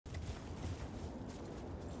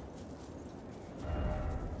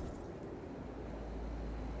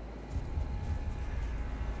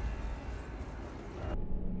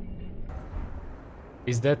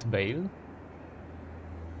Is that Bale?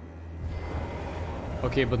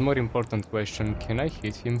 Okay, but more important question, can I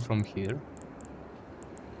hit him from here?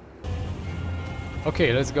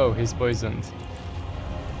 Okay, let's go, he's poisoned.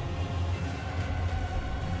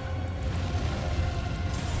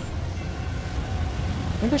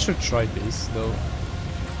 Maybe I should try this, though.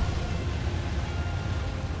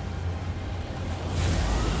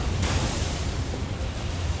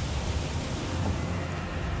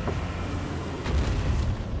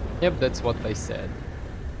 Yep, that's what I said.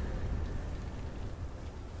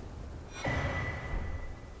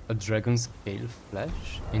 A dragon scale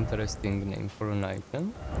flesh? Interesting name for an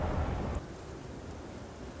item.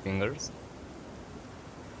 Fingers.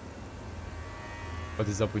 What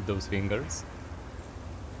is up with those fingers?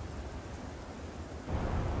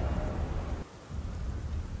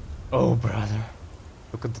 Oh, brother.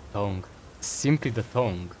 Look at the tongue. Simply the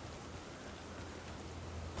tongue.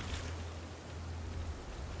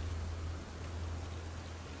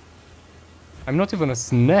 I'm not even a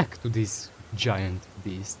snack to this giant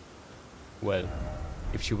beast. Well,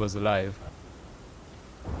 if she was alive.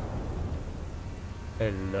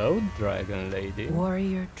 Hello, dragon lady.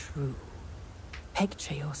 Warrior true.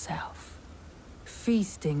 Picture yourself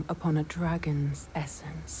feasting upon a dragon's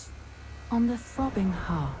essence, on the throbbing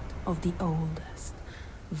heart of the oldest,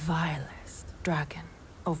 vilest dragon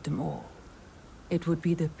of them all. It would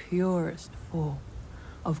be the purest form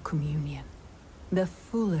of communion, the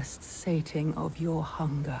fullest sating of your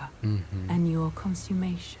hunger and your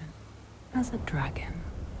consummation as a dragon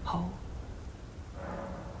whole.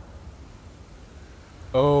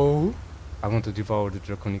 Oh, I want to devour the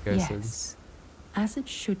draconic essence. Yes, as it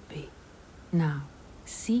should be. Now,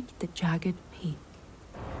 seek the jagged peak.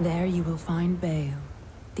 There you will find Bale,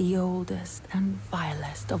 the oldest and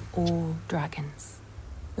vilest of all dragons,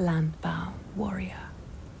 landbound warrior.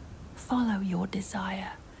 Follow your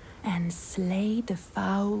desire and slay the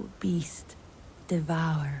foul beast.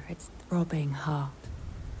 Devour its throbbing heart.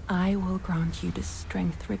 I will grant you the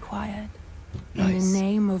strength required. Nice. In the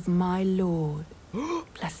name of my lord,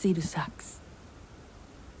 Placidusax.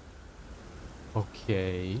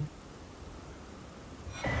 Okay.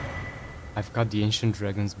 I've got the ancient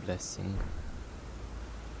dragon's blessing.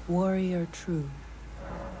 Warrior true.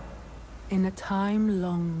 In a time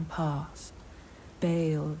long past,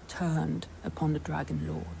 Bale turned upon the Dragon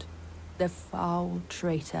Lord. The foul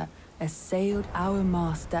traitor assailed our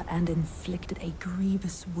master and inflicted a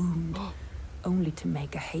grievous wound, only to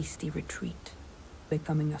make a hasty retreat,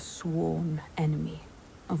 becoming a sworn enemy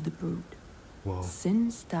of the brood. Whoa.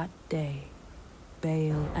 Since that day,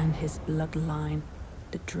 Bale and his bloodline,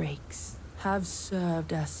 the Drakes, have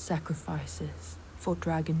served as sacrifices for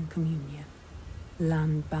dragon communion.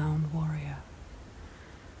 Landbound warrior.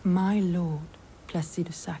 My lord,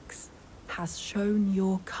 Placidusax, has shown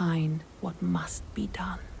your kind what must be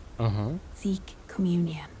done. Seek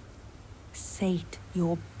communion. Sate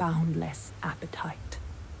your boundless appetite.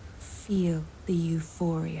 Feel the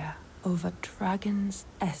euphoria of a dragon's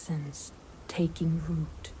essence taking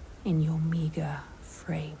root in your meager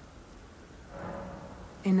frame.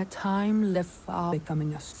 In a time left far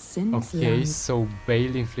becoming a sin's Okay, land. so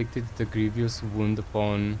Bale inflicted the grievous wound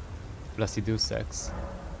upon Placidusax.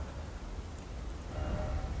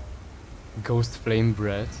 Ghost flame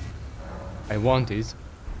breath. I want it.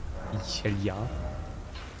 Hell yeah.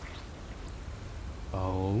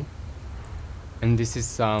 Oh. And this is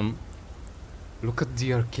some... Look at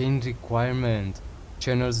the arcane requirement.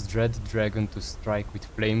 Channels Dread Dragon to strike with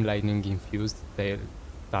flame lightning infused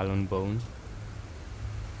talon bone.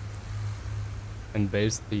 And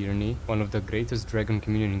Bale's Tyranny, one of the greatest dragon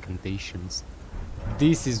communion incantations.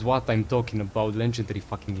 This is what I'm talking about, legendary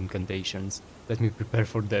fucking incantations. Let me prepare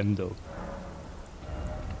for them though.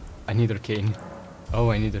 I need arcane. Oh,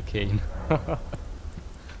 I need arcane.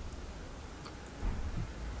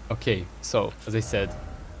 Okay, so, as I said,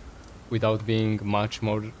 without being much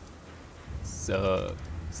more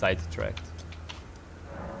sidetracked,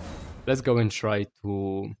 let's go and try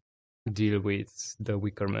to deal with the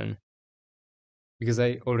Wicker Man. Because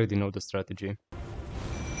I already know the strategy.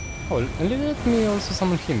 Oh, and let me also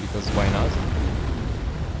summon him, because why not?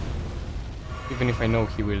 Even if I know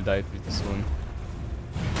he will die pretty soon.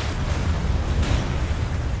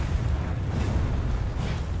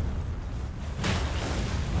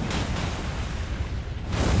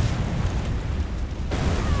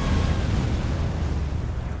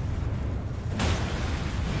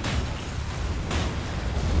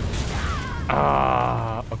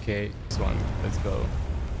 Ah, okay, this one, let's go.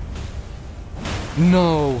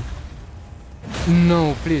 No!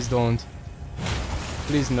 No, please don't.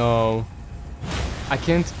 Please no. I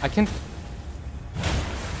can't...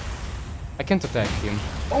 I can't attack him.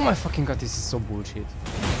 Oh my fucking god, this is so bullshit.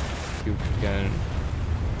 You can...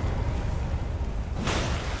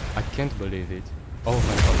 I can't believe it. Oh my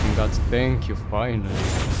fucking god, thank you, finally.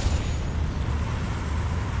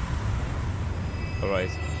 Alright,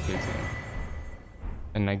 killed him.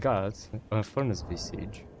 And I got a furnace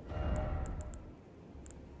visage.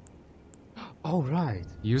 Oh right,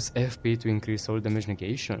 use FP to increase all damage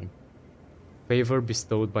negation. Favor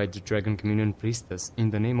bestowed by the Dragon Communion Priestess in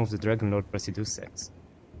the name of the Dragon Lord Presidusex.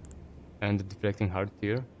 And the deflecting heart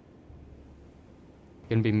tier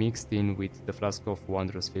can be mixed in with the flask of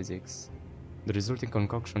Wondrous Physics. The resulting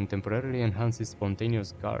concoction temporarily enhances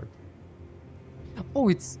spontaneous guard. Oh,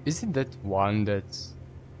 is it that one that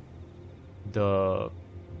the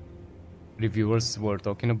reviewers were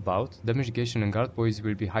talking about? Damage negation and guard poise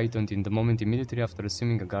will be heightened in the moment immediately after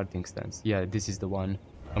assuming a guarding stance. Yeah, this is the one.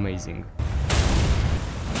 Amazing.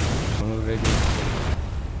 Already.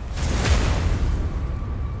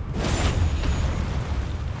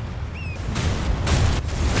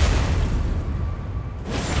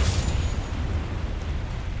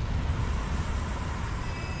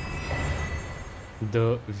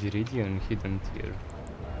 The Viridian Hidden Tier.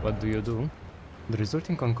 What do you do? The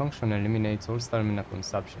resulting concoction eliminates all stamina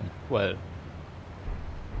consumption. Well,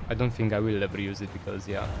 I don't think I will ever use it because,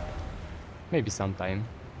 yeah, maybe sometime.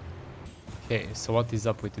 Okay, so what is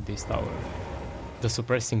up with this tower? The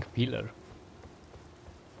suppressing pillar.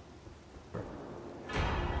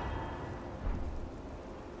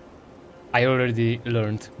 I already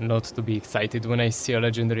learned not to be excited when I see a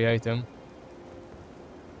legendary item.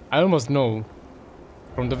 I almost know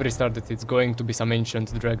from the very start that it's going to be some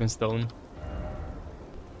ancient dragonstone.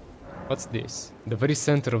 What's this? The very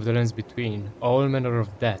center of the lens between. All manner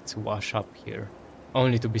of death wash up here,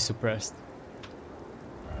 only to be suppressed.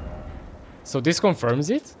 So this confirms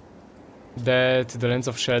it? That the Lands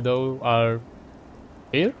of Shadow are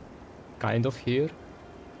here? Kind of here?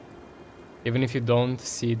 Even if you don't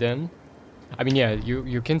see them? I mean, yeah,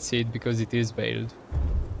 you can see it because it is veiled.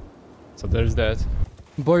 So there's that.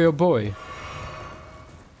 Boy oh boy.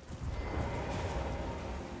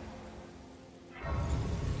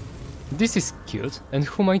 This is cute, and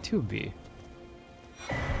who might you be?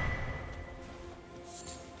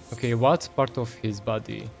 Okay, what part of his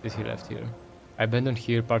body did he left here? I abandoned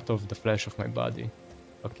here part of the flesh of my body.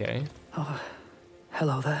 Okay. Oh,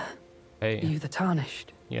 hello there. Hey. You the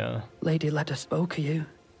Tarnished? Yeah. Lady Leda spoke of you.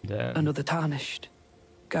 Damn. Another Tarnished.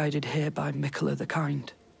 Guided here by Mikola the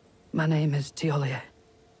Kind. My name is Teolia.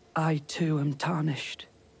 I too am Tarnished.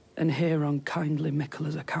 And here on kindly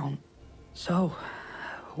Mikola's account. So,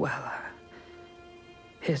 well,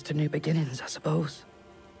 here's to new beginnings, I suppose.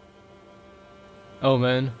 Oh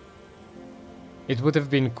man. It would have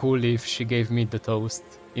been cool if she gave me the toast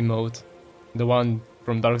emote. The one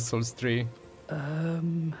from Dark Souls 3.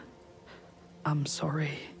 I'm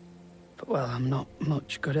sorry. But well, I'm not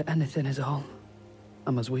much good at anything is all.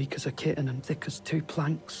 I'm as weak as a kitten and thick as two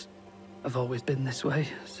planks. I've always been this way,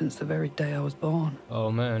 since the very day I was born.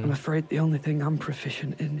 Oh man. I'm afraid the only thing I'm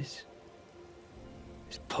proficient in is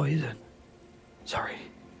poison. Sorry.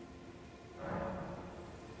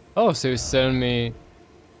 Oh, so you sell me...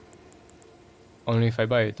 Only if I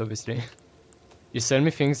buy it, obviously. You sell me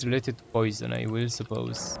things related to poison, I will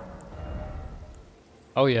suppose.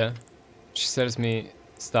 Oh yeah. She sells me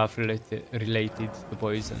stuff related to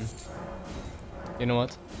poison. You know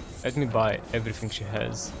what? Let me buy everything she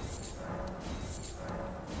has.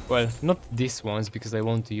 Well, not these ones because I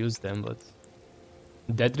want to use them, but...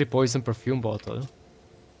 Deadly poison perfume bottle.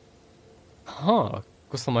 Huh,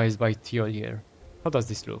 customized by Teolia. How does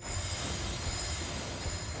this look?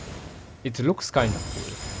 It looks kind of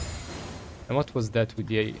cool. And what was that with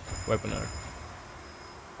the weapon art?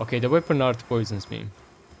 Okay, the weapon art poisons me.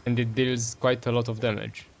 And it deals quite a lot of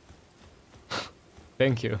damage.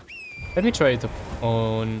 Thank you. Let me try it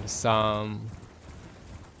on some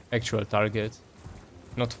actual target.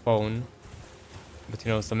 Not phone. But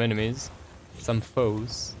you know, some enemies. Some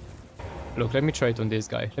foes. Look, let me try it on this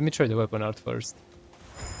guy. Let me try the weapon art first.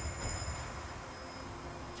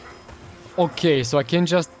 Okay, so I can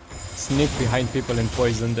just sneak behind people and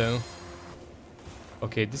poison them.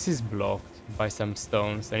 Okay, this is blocked by some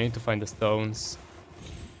stones. I need to find the stones.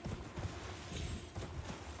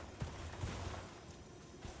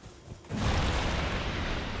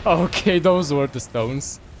 Okay, those were the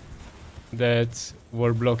stones that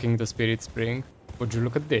were blocking the spirit spring. Would you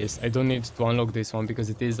look at this? I don't need to unlock this one because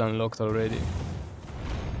it is unlocked already.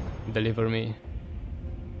 Deliver me.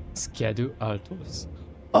 Schedule Altos.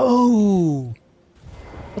 Oh!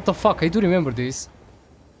 What the fuck? I do remember this.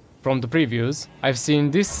 From the previews. I've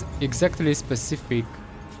seen this exactly specific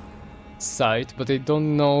site, but I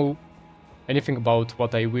don't know anything about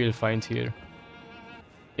what I will find here.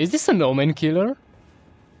 Is this an omen killer?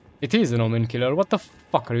 It is an omen killer. What the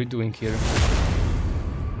fuck are you doing here?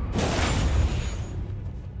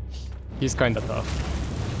 He's kinda tough.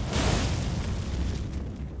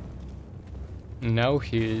 Now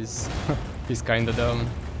he's kinda dumb.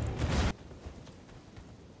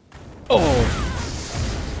 Oh!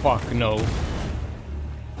 Fuck no.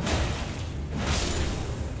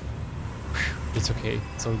 It's okay,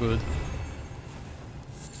 it's all good.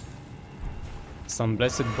 Some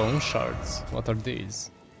blessed bone shards. What are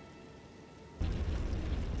these?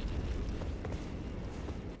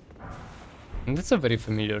 And that's a very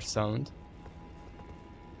familiar sound.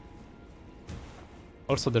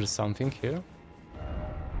 Also, there's something here.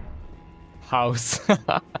 House.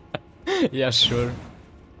 Yeah, sure.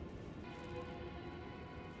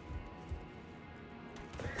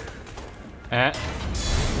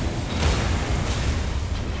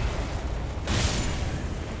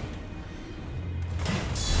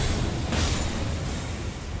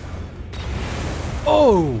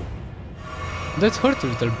 Oh! That hurt a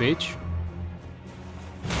little bitch.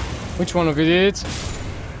 Which one of you did?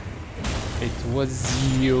 It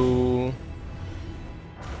was you.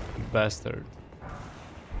 Bastard.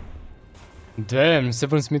 Damn,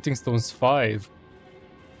 7 smithing stones, 5.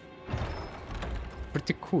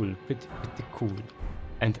 Pretty cool, pretty cool.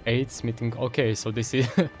 And 8 smithing. Okay, so this is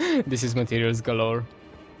this is materials galore.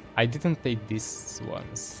 I didn't take these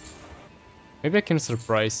ones. Maybe I can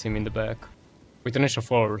surprise him in the back with an extra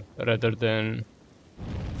 4 rather than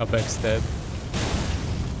a backstab.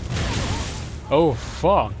 Oh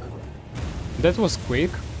fuck! That was quick.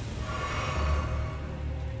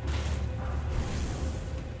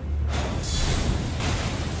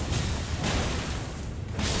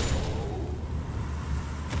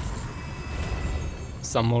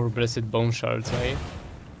 Some more blessed bone shards, eh?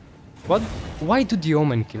 What? Why do the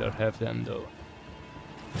omen killer have them though?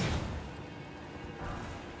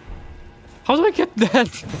 How do I get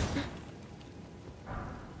that?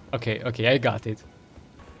 Okay, I got it.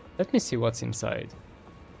 Let me see what's inside.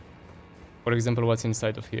 For example, what's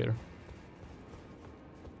inside of here?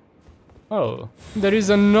 Oh, there is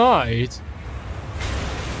a knight!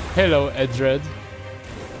 Hello, Edredd.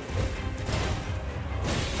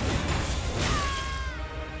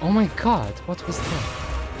 Oh my god, what was that?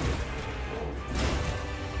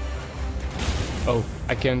 Oh,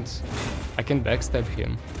 I can't backstab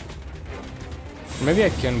him. Maybe I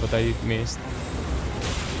can, but I missed.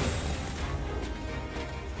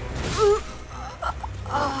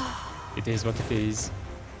 It is what it is.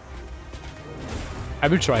 I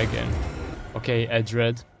will try again. Okay,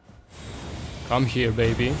 Edredd. Come here,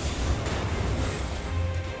 baby.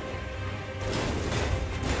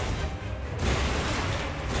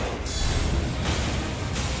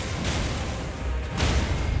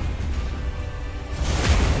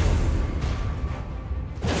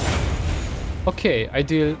 Okay, I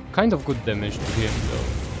deal kind of good damage to him though.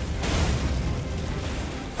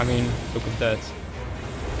 I mean, look at that.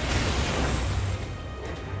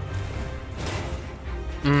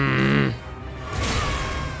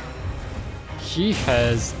 He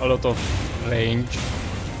has a lot of range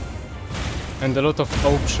and a lot of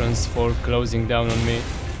options for closing down on me.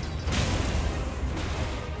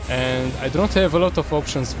 And I do not have a lot of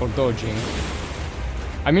options for dodging.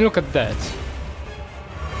 I mean, look at that.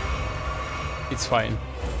 It's fine.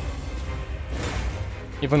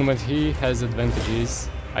 Even when he has advantages,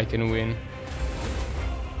 I can win.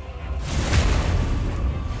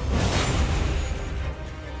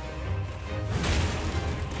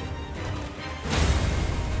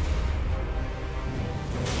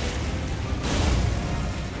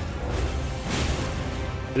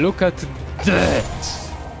 Look at that,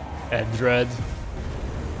 Edredd.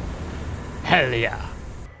 Hell yeah!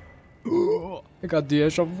 I got the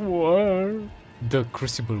Ash of War. The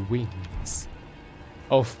Crucible Wings.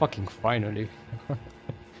 Oh, fucking finally.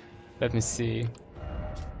 Let me see.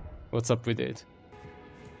 What's up with it?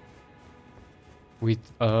 With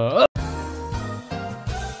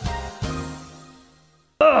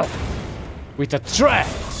with a trap!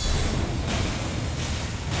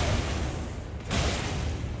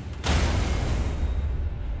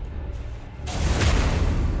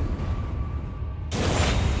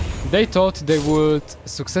 They thought they would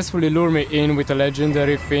successfully lure me in with a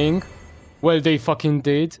legendary thing. Well, they fucking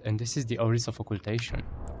did. And this is the Auris of Occultation.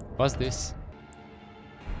 What's this?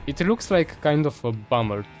 It looks like kind of a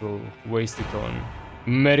bummer to waste it on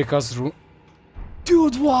America's room.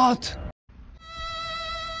 Dude, what?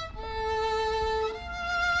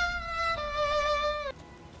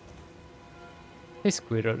 Hey,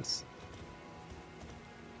 squirrels.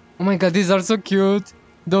 Oh my god, these are so cute.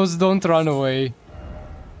 Those don't run away.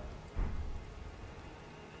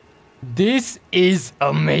 This is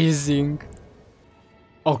amazing.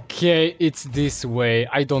 Okay, it's this way.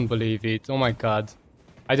 I don't believe it. Oh my god.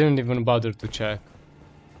 I didn't even bother to check.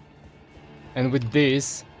 And with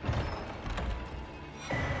this...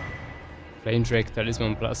 Flame Drake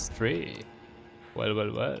Talisman +3. Well,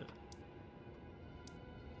 well, well.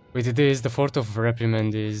 With this, the Fort of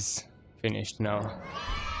Reprimand is finished now.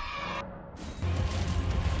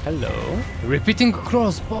 Hello. Repeating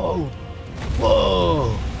crossbow.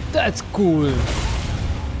 Whoa, that's cool.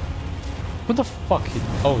 Who the fuck hit?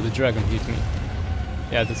 Oh, the dragon hit me.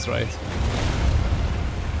 Yeah, that's right.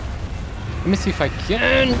 Let me see if I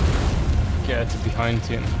can get behind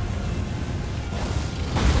him.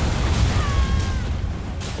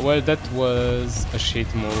 Well, that was a shit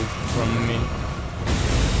move from me.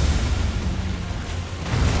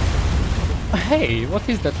 Hey, what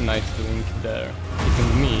is that knight doing there?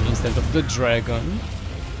 Hitting me instead of the dragon.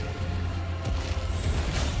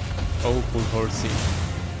 Oh, cool horsey.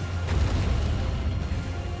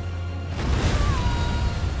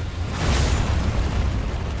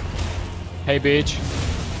 Hey, bitch.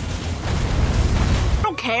 I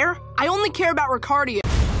don't care. I only care about Ricardia.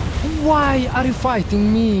 Why are you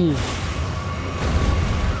fighting me?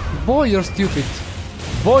 Boy, you're stupid.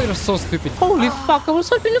 Boy, you're so stupid. Holy fuck, I was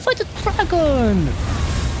hoping to fight a dragon.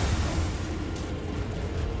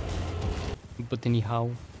 But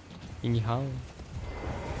anyhow.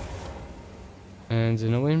 And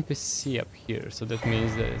no NPC up here, so that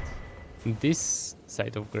means that this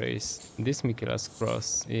site of grace, this Michaela's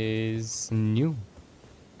cross, is new.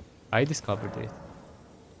 I discovered it.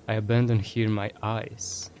 I abandon here my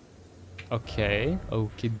eyes. Okay,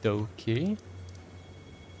 okie dokie.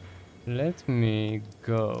 Let me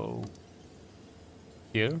go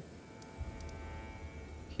here.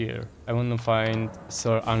 Here. I want to find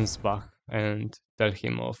Sir Ansbach and tell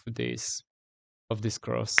him of this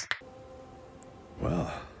cross.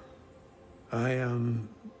 Well, I am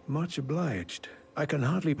much obliged. I can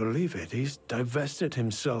hardly believe it. He's divested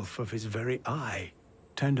himself of his very eye.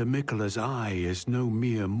 Tender Michaela's eye is no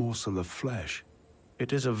mere morsel of flesh.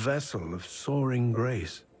 It is a vessel of soaring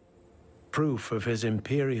grace. Proof of his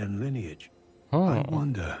Empyrean lineage. Oh. I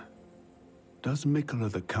wonder, does Michaela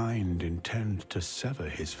the Kind intend to sever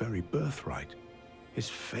his very birthright? His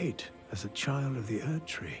fate as a child of the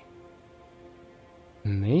Erdtree?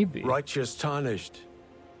 Maybe. Righteous tarnished.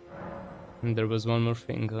 And there was one more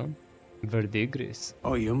thing, huh? Verdigris.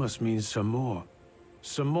 Oh, you must mean Samor.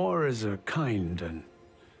 Samor is a kind and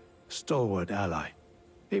stalwart ally.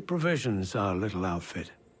 He provisions our little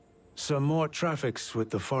outfit. Samor traffics with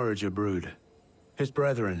the forager brood, his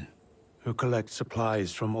brethren, who collect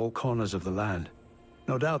supplies from all corners of the land.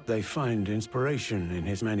 No doubt they find inspiration in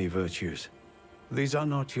his many virtues. These are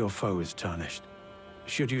not your foes, Tarnished.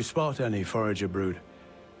 Should you spot any forager brood,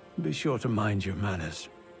 be sure to mind your manners.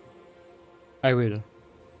 I will.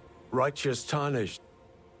 Righteous Tarnished.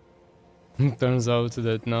 Turns out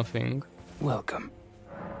that nothing. Welcome.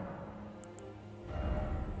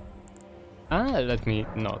 Let me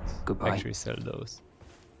not Goodbye. actually sell those.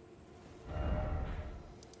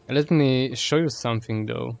 Let me show you something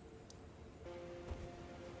though.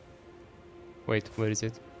 Wait, where is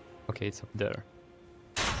it? Okay, it's up there.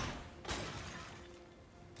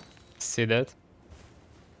 See that?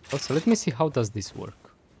 Also, let me see how does this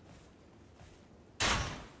work.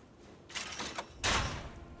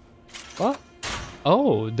 What?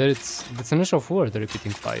 Oh, that's an issue of war, the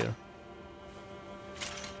repeating fire.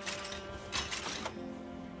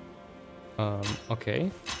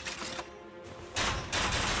 Okay.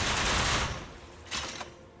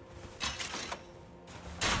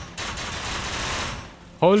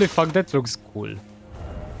 Holy fuck, that looks cool.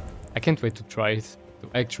 I can't wait to try it. To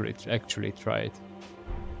actually try it.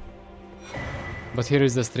 But here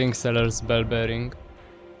is the string seller's bell bearing.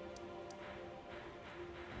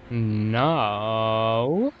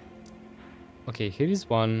 Now... Okay, here is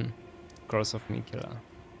one cross of Michaela.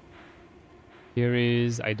 Here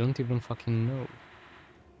is... I don't even fucking know.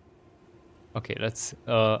 Okay, let's...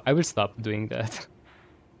 I will stop doing that.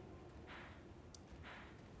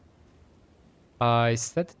 I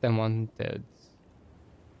said that I wanted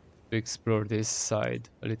to explore this side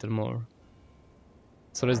a little more.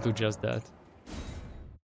 So let's do just that.